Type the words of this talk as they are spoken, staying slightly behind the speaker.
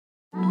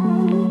He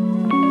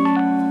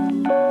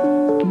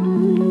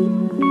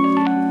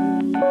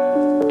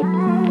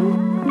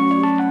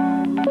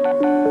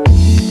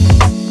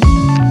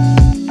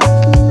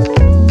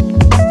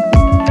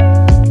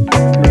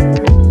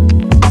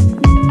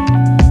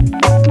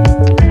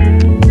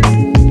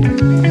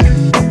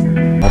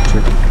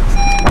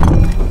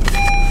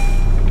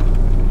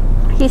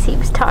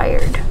seems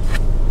tired.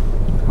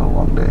 A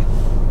long day.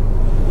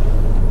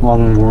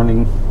 Long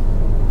morning.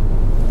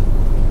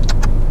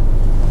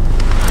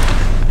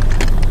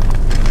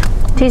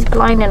 He's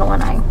blind in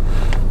one eye.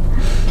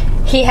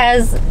 He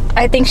has,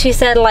 I think she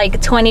said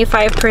like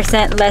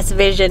 25% less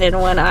vision in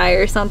one eye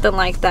or something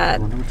like that.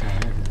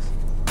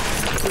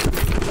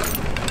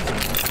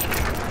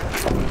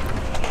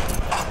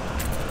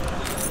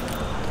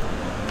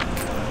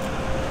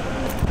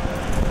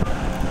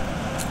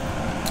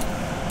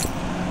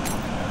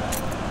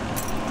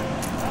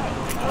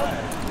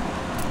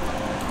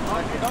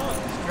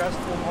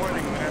 Stressful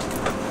morning, man.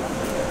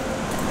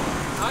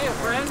 Hiya,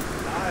 friend.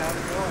 Hi, how's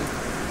it going?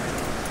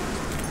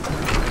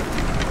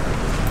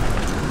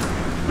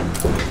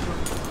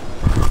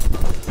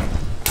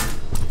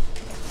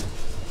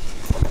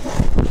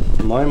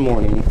 My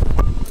morning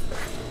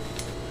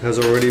has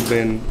already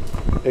been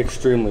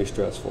extremely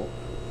stressful.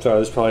 Sorry,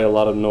 there's probably a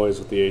lot of noise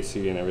with the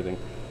AC and everything.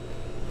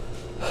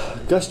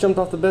 Gus jumped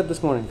off the bed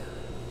this morning,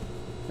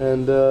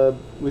 and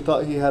we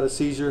thought he had a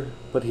seizure,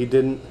 but he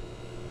didn't.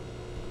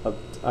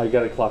 I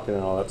got to clock in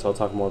and all that, so I'll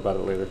talk more about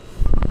it later.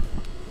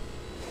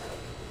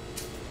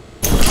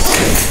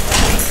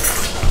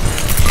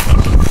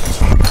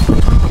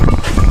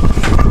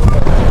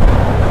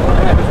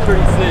 It's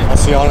pretty sick. I'll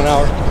see you in an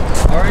hour.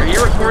 Are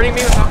you recording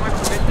me without my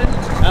permission?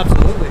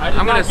 Absolutely.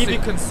 I'm gonna give you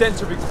consent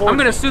to record. I'm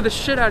gonna sue the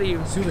shit out of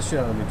you. Sue the shit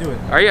out of me. Do it.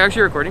 Are you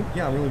actually recording?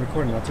 Yeah, I'm really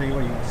recording. I'll tell you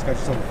what, you just got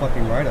yourself a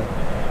fucking write-up.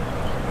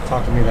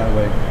 Talk to me that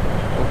way.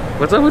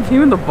 What's up with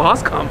you in the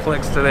boss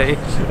complex today?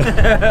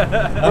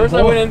 First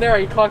I went in there,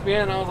 he clocked me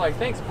in, and I was like,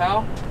 thanks,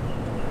 pal.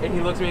 And he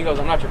looks at me and goes,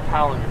 I'm not your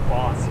pal, I'm your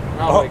boss. And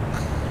I was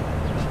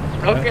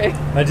like, okay.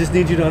 I just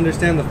need you to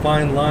understand the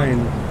fine line,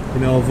 you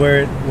know, of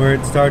where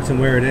it starts and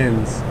where it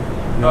ends.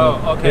 You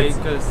know, Oh, okay,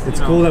 because it's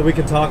cool that we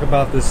can talk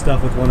about this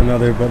stuff with one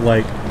another, but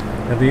like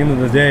at the end of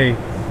the day,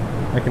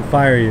 I can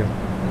fire you.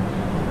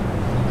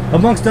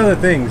 Amongst other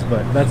things,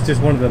 but that's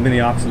just one of the many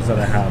options that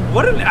I have.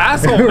 What an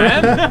asshole,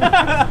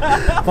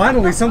 man!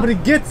 Finally, somebody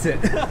gets it.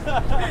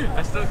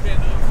 I still can't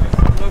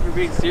know if you're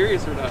being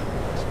serious or not.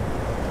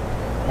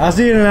 I'll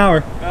see you in an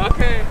hour.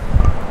 Okay.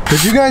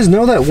 Did you guys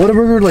know that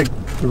Whataburger like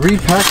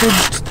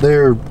repackaged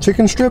their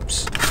chicken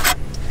strips?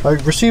 I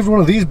received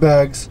one of these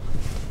bags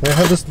and it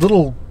had this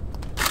little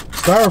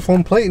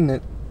styrofoam plate in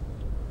it.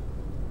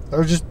 I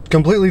was just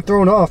completely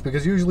thrown off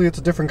because usually it's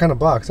a different kind of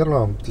box. I don't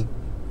know. Just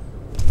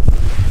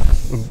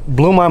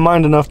blew my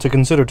mind enough to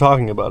consider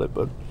talking about it.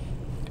 But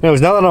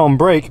anyways, now that I'm on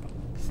break,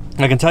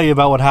 I can tell you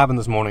about what happened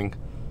this morning.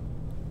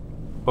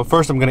 But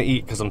first I'm gonna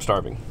eat because I'm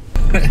starving.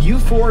 You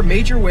four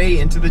made your way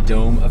into the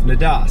dome of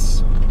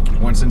Nadas.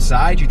 Once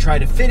inside, you try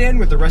to fit in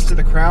with the rest of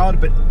the crowd,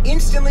 but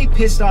instantly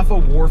pissed off a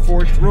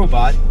Warforged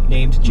robot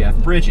named Jeff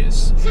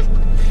Bridges.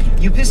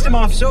 You pissed him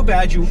off so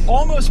bad you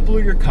almost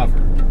blew your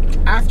cover.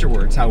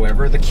 Afterwards,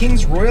 however, the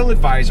King's royal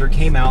advisor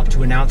came out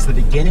to announce the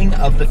beginning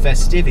of the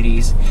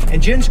festivities,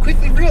 and Jens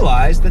quickly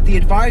realized that the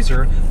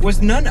advisor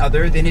was none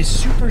other than his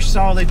super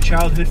solid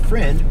childhood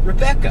friend,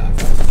 Rebecca.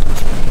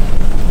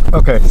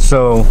 Okay,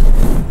 so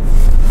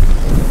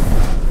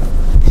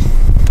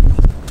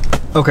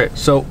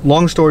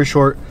long story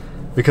short,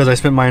 because I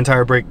spent my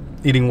entire break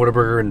eating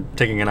Whataburger and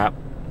taking a nap,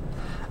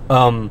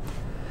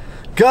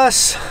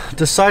 Gus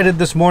decided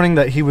this morning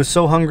that he was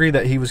so hungry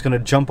that he was going to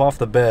jump off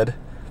the bed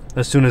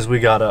as soon as we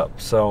got up.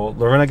 So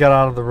Lorena got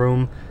out of the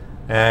room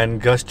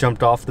and Gus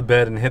jumped off the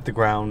bed and hit the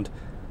ground.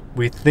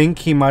 We think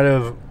he might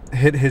have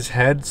hit his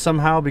head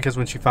somehow because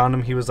when she found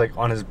him, he was like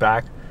on his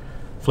back,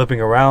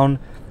 flipping around.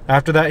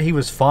 After that, he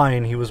was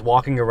fine. He was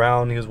walking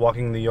around. He was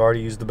walking in the yard.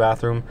 He used the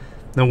bathroom.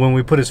 Then when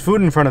we put his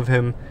food in front of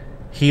him,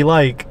 he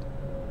like,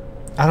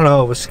 I don't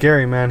know, it was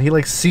scary, man. He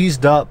like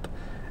seized up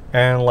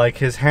and like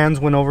his hands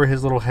went over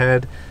his little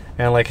head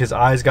and like his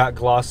eyes got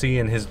glossy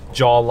and his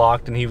jaw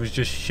locked and he was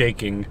just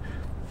shaking.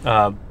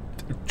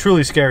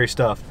 Truly scary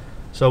stuff.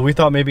 So we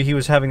thought maybe he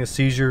was having a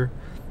seizure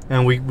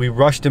and we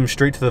rushed him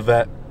straight to the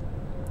vet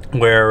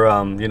where,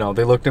 you know,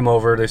 they looked him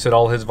over. They said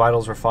all his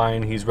vitals were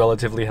fine. He's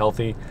relatively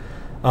healthy.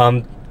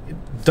 He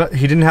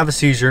didn't have a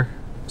seizure,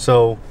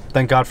 so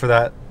thank God for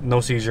that.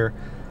 No seizure.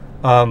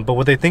 But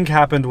what they think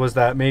happened was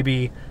that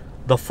maybe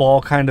the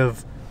fall kind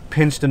of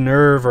pinched a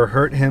nerve or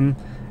hurt him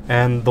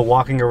and the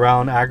walking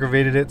around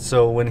aggravated it.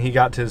 So when he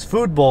got to his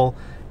food bowl,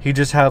 he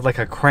just had like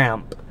a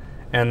cramp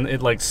and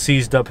it like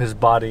seized up his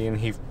body and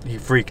he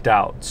freaked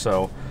out.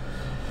 So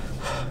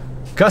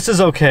Gus is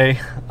okay.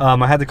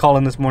 I had to call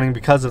in this morning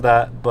because of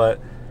that, but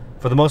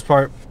for the most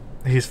part,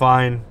 he's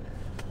fine.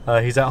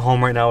 He's at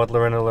home right now with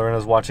Lorena.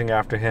 Lorena's watching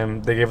after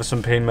him. They gave us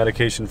some pain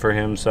medication for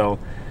him, so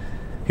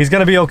he's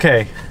gonna be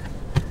okay.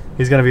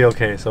 He's gonna be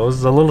okay. So it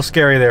was a little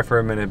scary there for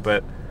a minute,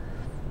 but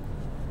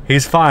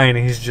he's fine.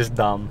 He's just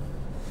dumb.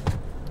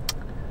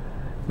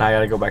 Now I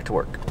gotta go back to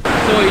work.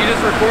 So you just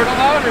record a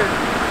lot, or?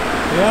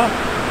 Yeah.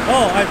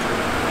 Oh,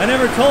 I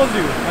never told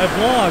you. I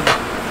vlog.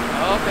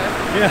 Oh, okay.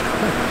 Yeah.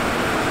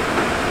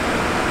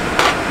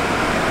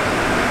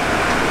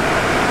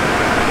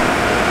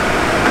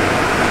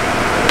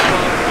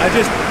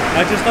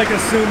 I just like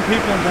assume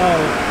people know.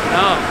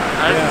 No,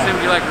 I just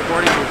assumed you like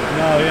recording people.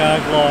 No, yeah, I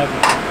vlog.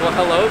 Well,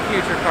 hello,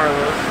 future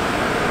Carlos.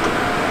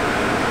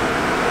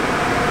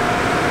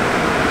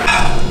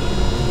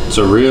 It's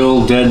a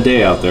real dead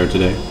day out there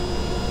today.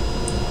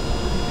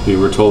 We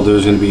were told there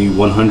was going to be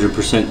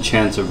 100%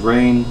 chance of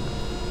rain,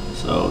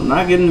 so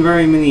not getting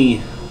very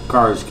many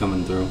cars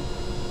coming through.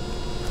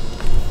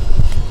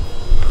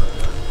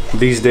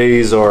 These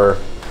days are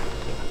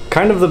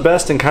kind of the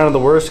best and kind of the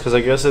worst, because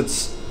I guess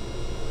it's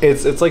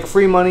like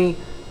free money,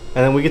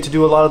 and then we get to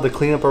do a lot of the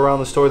cleanup around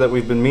the store that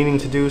we've been meaning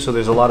to do, so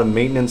there's a lot of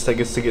maintenance that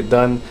gets to get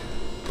done.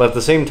 But at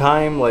the same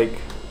time,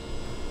 like,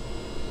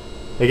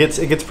 it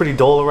gets pretty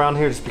dull around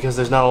here just because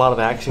there's not a lot of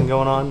action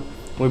going on.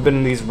 We've been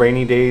in these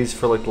rainy days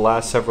for like the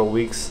last several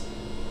weeks.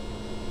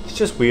 It's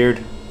just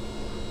weird,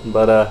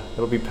 but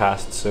it'll be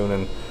past soon,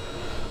 and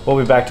we'll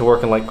be back to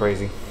working like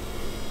crazy.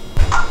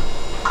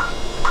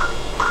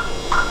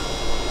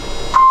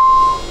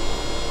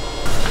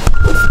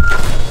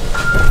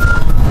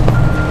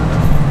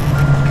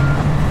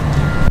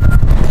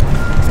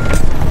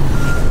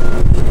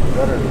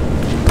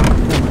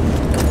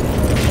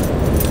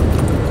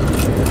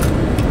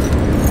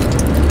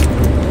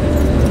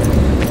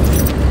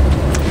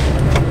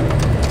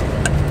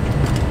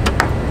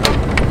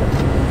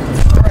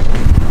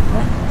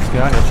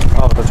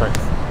 Oh, that's right.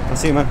 I'll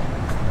see you, man.